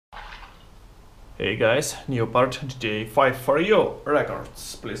Hey guys, new part GTA 5 for you.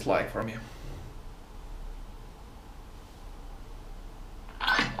 Records, please like for me.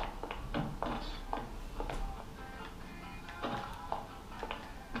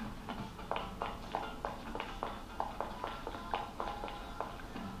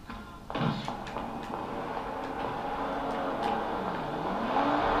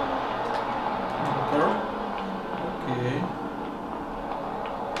 Okay.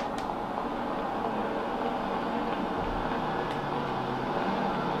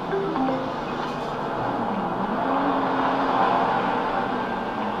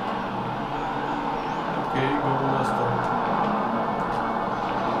 Okay, go to start.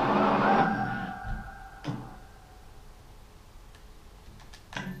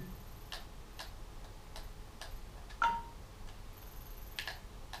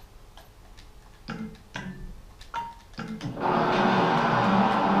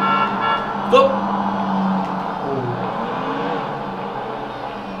 Stop!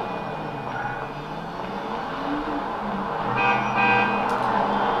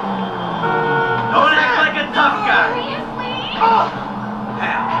 Don't act like a tough guy! Seriously? Oh!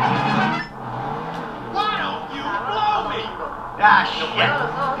 Hell. Why don't you blow me? Ah, shit. You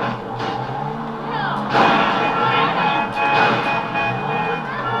motherfucker!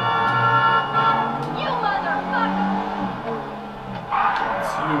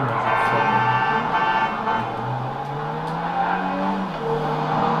 It's you, motherfucker.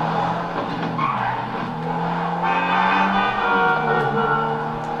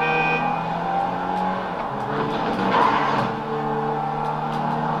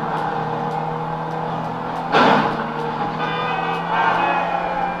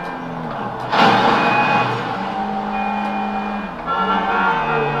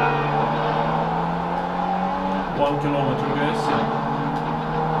 One kilometer, guys.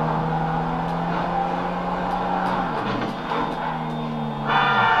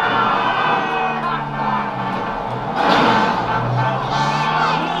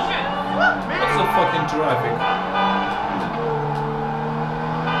 What's the fucking traffic?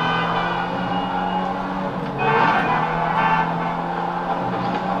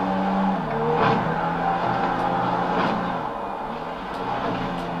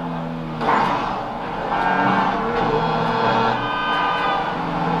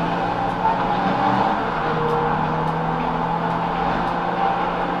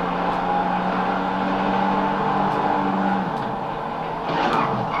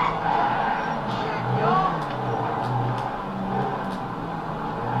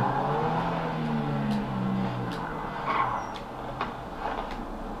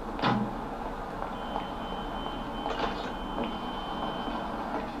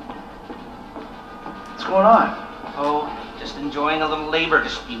 What's going on? Oh, just enjoying a little labor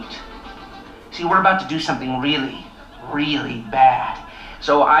dispute. See, we're about to do something really, really bad.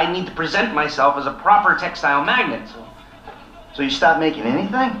 So I need to present myself as a proper textile magnate. So you stopped making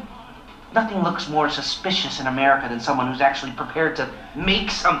anything? Nothing looks more suspicious in America than someone who's actually prepared to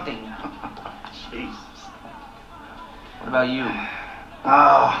make something. Jesus. What about you?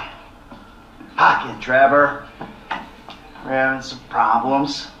 Oh. Pocket, Trevor. We're having some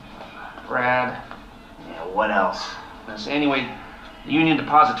problems. Brad. Yeah, what else? Yes, anyway, the Union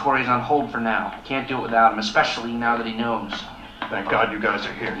Depository is on hold for now. Can't do it without him, especially now that he knows. Thank God you guys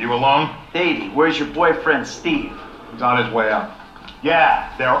are here. You alone? Davey, where's your boyfriend, Steve? He's on his way up.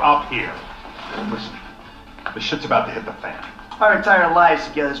 Yeah, they're up here. Listen, the shit's about to hit the fan. Our entire lives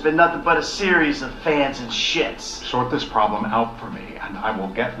together has been nothing but a series of fans and shits. Sort this problem out for me, and I will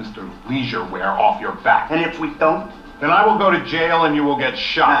get Mr. Leisureware off your back. And if we don't, Then I will go to jail and you will get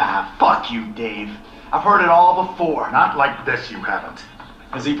shot. ah, fuck you, Dave. I've heard it all before. Not like this, you haven't.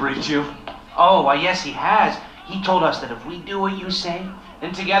 Has he briefed you? Oh, why, yes, he has. He told us that if we do what you say,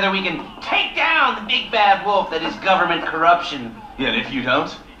 then together we can take down the big bad wolf that is government corruption. Yeah, and if you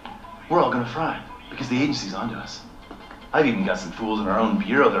don't, we're all gonna fry, because the agency's onto us. I've even got some fools in our own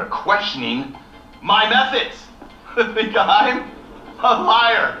bureau that are questioning my methods. Think I'm a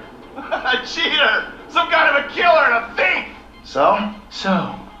liar, a cheater, some kind of a killer and a thief. So?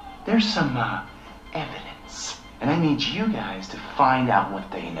 There's some, evidence. And I need you guys to find out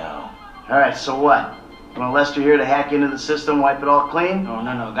what they know. Alright, so what? Want Lester here to hack into the system, wipe it all clean? No,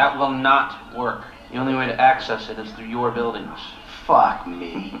 no, no, that will not work. The only way to access it is through your buildings. Fuck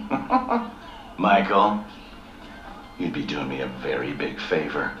me. Michael, you'd be doing me a very big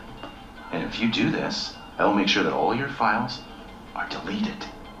favor. And if you do this, I will make sure that all your files are deleted.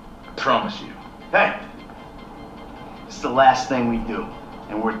 I promise you. Hey! This is the last thing we do,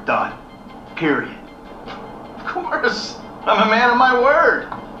 and we're done. Period. Of course. I'm a man of my word.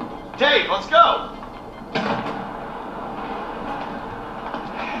 Dave, let's go.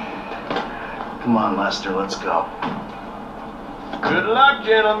 Come on, Lester, let's go. Good luck,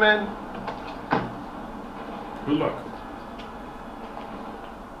 gentlemen. Good luck.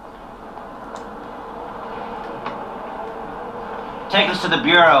 Take us to the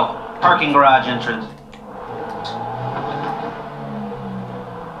Bureau. Parking garage entrance.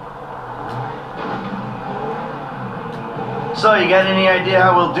 So, you got any idea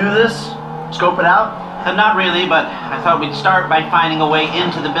how we'll do this? Scope it out? Not really, but I thought we'd start by finding a way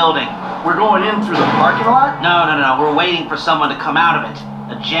into the building. We're going in through the parking lot? No. We're waiting for someone to come out of it.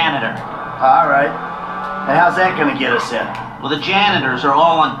 A janitor. Alright. And how's that gonna get us in? Well, the janitors are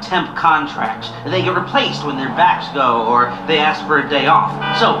all on temp contracts. They get replaced when their backs go or they ask for a day off.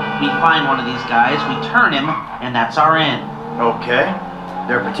 So, we find one of these guys, we turn him, and that's our in. Okay.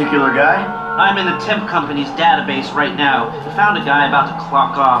 There a particular guy? I'm in the temp company's database right now. I found a guy about to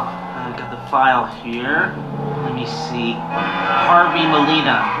clock off. I got the file here. Let me see. Harvey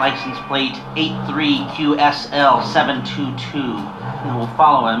Molina, license plate 83QSL722. And we'll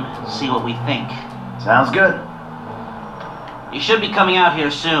follow him and see what we think. Sounds good. He should be coming out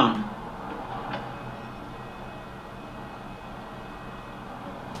here soon.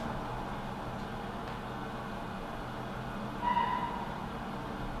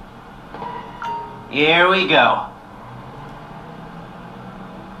 Here we go.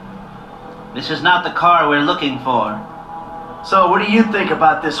 This is not the car we're looking for. So, what do you think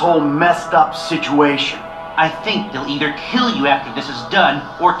about this whole messed up situation? I think they'll either kill you after this is done,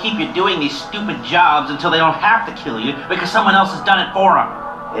 or keep you doing these stupid jobs until they don't have to kill you because someone else has done it for them.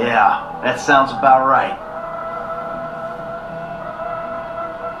 Yeah, that sounds about right.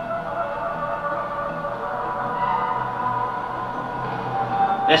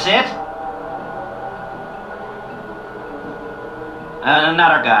 This it?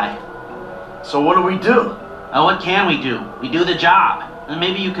 Not our guy. So what do we do? What can we do? We do the job. And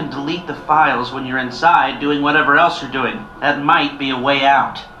maybe you can delete the files when you're inside doing whatever else you're doing. That might be a way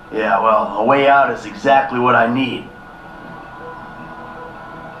out. Yeah, well, a way out is exactly what I need.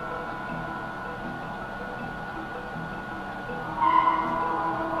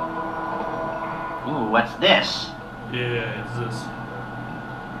 Ooh, what's this? Yeah, it's this.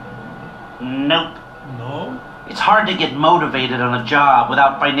 Nope. No? It's hard to get motivated on a job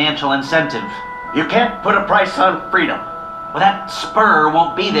without financial incentive. You can't put a price on freedom. Well, that spur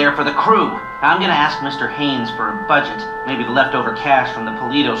won't be there for the crew. I'm gonna ask Mr. Haynes for a budget. Maybe the leftover cash from the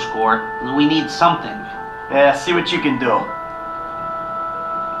Polito score. We need something. Yeah, see what you can do.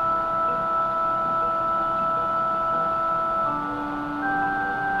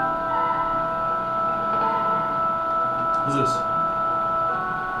 What's this?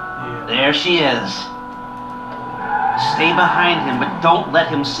 Yeah. There she is. Stay behind him, but don't let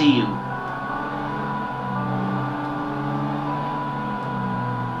him see you.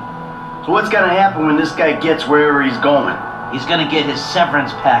 So what's gonna happen when this guy gets wherever he's going? He's gonna get his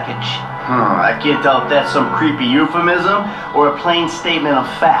severance package. I can't tell if that's some creepy euphemism or a plain statement of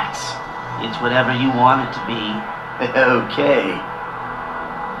facts. It's whatever you want it to be. Okay.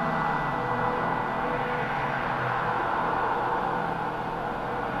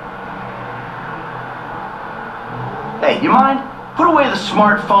 Hey, you mind? Put away the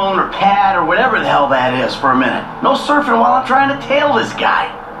smartphone or pad or whatever the hell that is for a minute. No surfing while I'm trying to tail this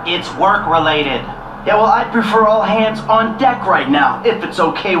guy. It's work related. Yeah, well, I'd prefer all hands on deck right now, if it's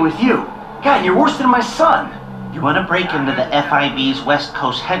okay with you. God, you're worse than my son. You want to break into the FIB's West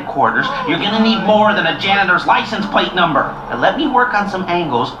Coast headquarters, you're gonna need more than a janitor's license plate number. Now let me work on some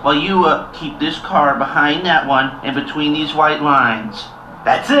angles while you keep this car behind that one and between these white lines.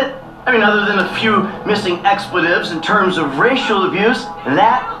 That's it. I mean, other than a few missing expletives in terms of racial abuse,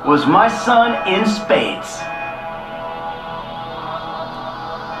 that was my son in spades.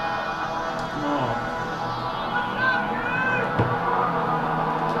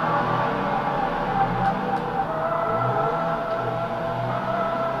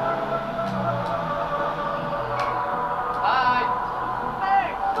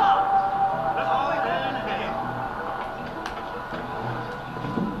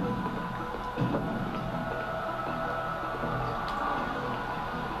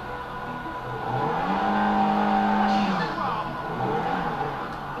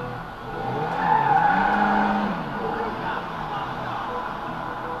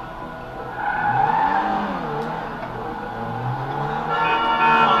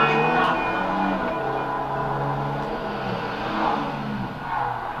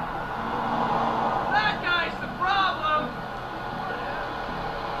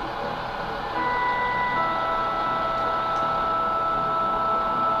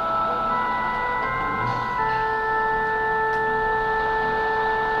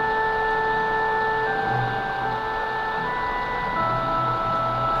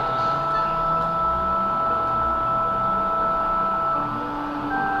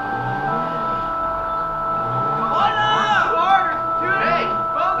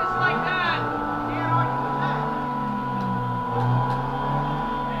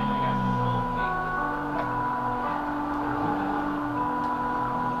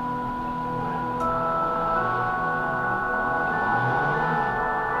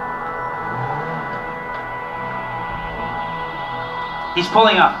 He's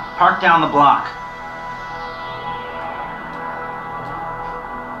pulling up. Park down the block.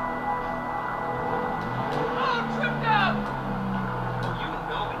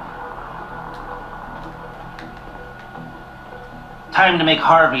 Time to make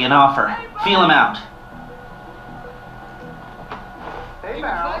Harvey an offer. Feel him out. Hey,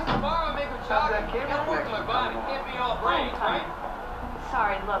 Meryl. Tomorrow, make a chocolate. Gotta work my body. Can't be all brains, right?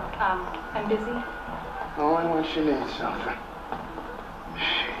 Sorry, look, I'm busy. Only when she needs something. Jesus.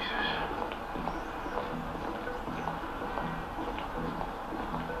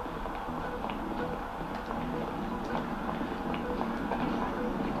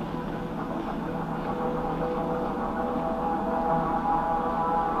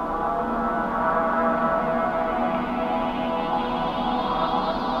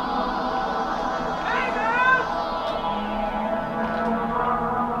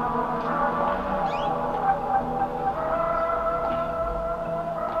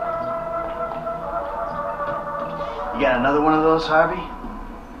 You got another one of those, Harvey?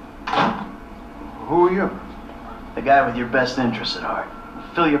 Who are you? The guy with your best interests at heart.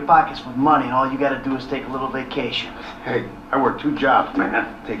 Fill your pockets with money and all you gotta do is take a little vacation. Hey, I work 2 jobs,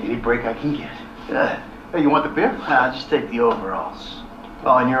 man. Take any break I can get. Good. Hey, you want the beer? Nah, just take the overalls.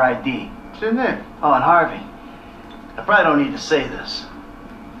 Oh, and your ID. It's in there. Oh, and Harvey, I probably don't need to say this,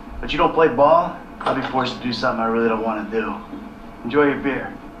 but you don't play ball, I'll be forced to do something I really don't want to do. Enjoy your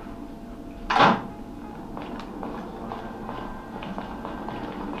beer.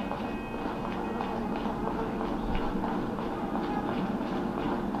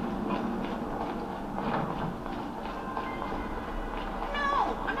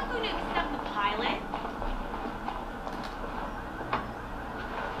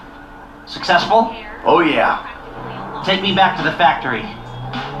 Successful? Oh, yeah. Take me back to the factory.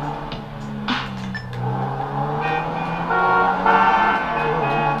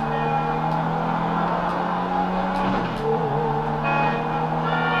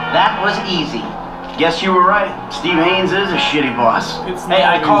 That was easy. Guess you were right. Steve Haynes is a shitty boss. It's Hey,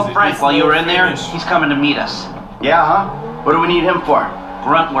 I not called easy, Frank it's while you no were in there. finish. He's coming to meet us. Yeah, huh? What do we need him for?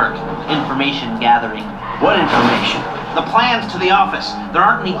 Grunt work. Information gathering. What information? The plans to the office. There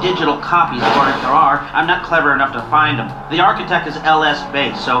aren't any digital copies, or if there are, I'm not clever enough to find them. The architect is LS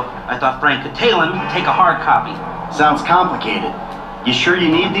based, so I thought Frank could tail him and take a hard copy. Sounds complicated. You sure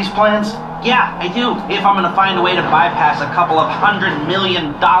you need these plans? Yeah, I do. If I'm gonna find a way to bypass a couple of $100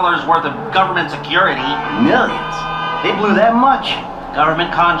 million worth of government security. Millions? They blew that much?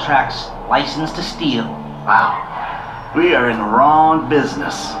 Government contracts. License to steal. Wow. We are in the wrong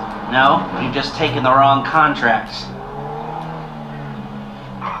business. No, you've just taken the wrong contracts.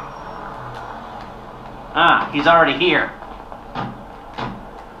 Ah, he's already here.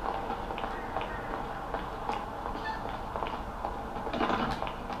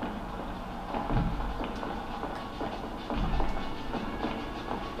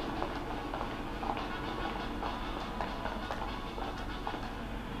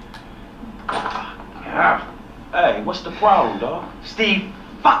 Hey, what's the problem, dog? Steve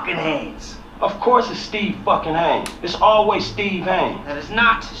fucking Haynes. Of course it's Steve fucking Haynes. It's always Steve Haynes. That is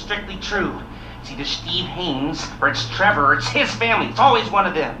not strictly true. It's either Steve Haynes, or it's Trevor, or it's his family. It's always one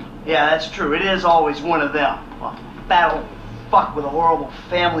of them. Yeah, that's true. It is always one of them. Well, fat old fuck with a horrible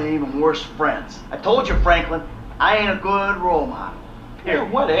family and even worse friends. I told you, Franklin, I ain't a good role model. Yeah,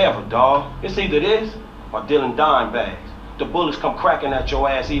 whatever, dog. It's either this or dealing dime bags. The bullets come cracking at your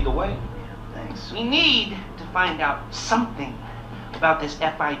ass either way. Thanks. We need to find out something about this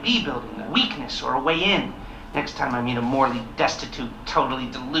FIB building, a weakness or a way in. Next time I meet a morally destitute,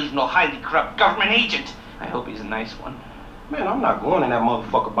 totally delusional, highly corrupt government agent, I hope he's a nice one. Man, I'm not going in that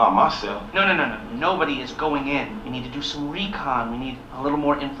motherfucker by myself. No. Nobody is going in. We need to do some recon. We need a little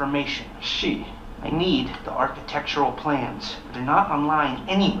more information. Shit. I need the architectural plans. They're not online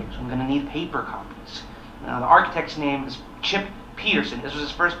anywhere, so I'm gonna need paper copies. Now, the architect's name is Chip Peterson. This was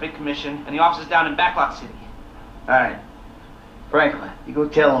his first big commission, and the office is down in Backlot City. All right. Franklin, you go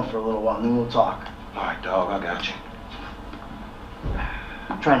tell him for a little while, and then we'll talk. All right, dog, I got you.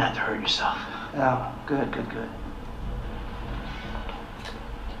 Try not to hurt yourself. Oh, good.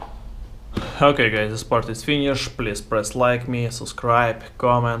 Okay guys, this part is finished. Please press like me, subscribe,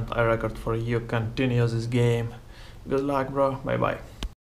 comment. I record for you, continue this game. Good luck bro, bye bye.